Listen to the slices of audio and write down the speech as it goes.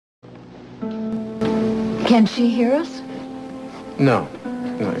Can she hear us? No.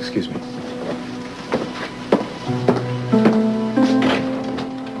 No, excuse me.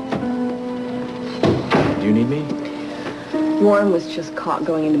 Do you need me? Warren was just caught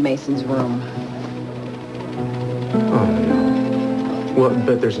going into Mason's room. Oh, no. Well,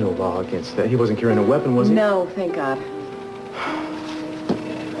 but there's no law against that. He wasn't carrying a weapon, was he? No, thank God.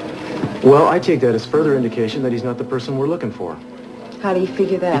 Well, I take that as further indication that he's not the person we're looking for. How do you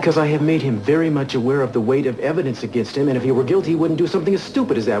figure that? Because I have made him very much aware of the weight of evidence against him, and if he were guilty, he wouldn't do something as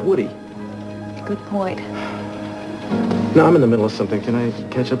stupid as that, would he? Good point. No, I'm in the middle of something. Can I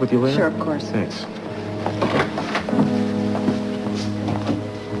catch up with you later? Sure, of course. Thanks.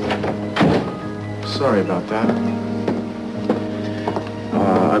 Sorry about that.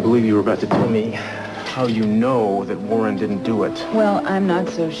 I believe you were about to tell me how you know that Warren didn't do it. Well, I'm not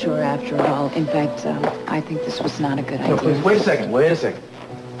so sure after all. In fact, I think this was not a good idea. No, please, wait a second. Wait a second.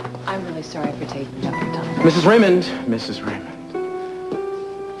 I'm really sorry for taking up your time. Mrs. Raymond. Mrs. Raymond.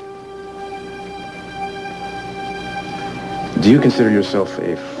 Do you consider yourself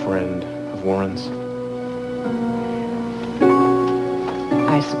a friend of Warren's?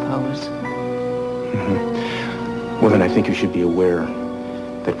 I suppose. Well, then I think you should be aware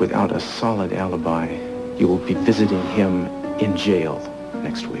that without a solid alibi, you will be visiting him in jail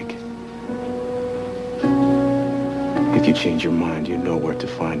next week. If you change your mind, you know where to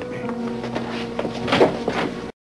find me.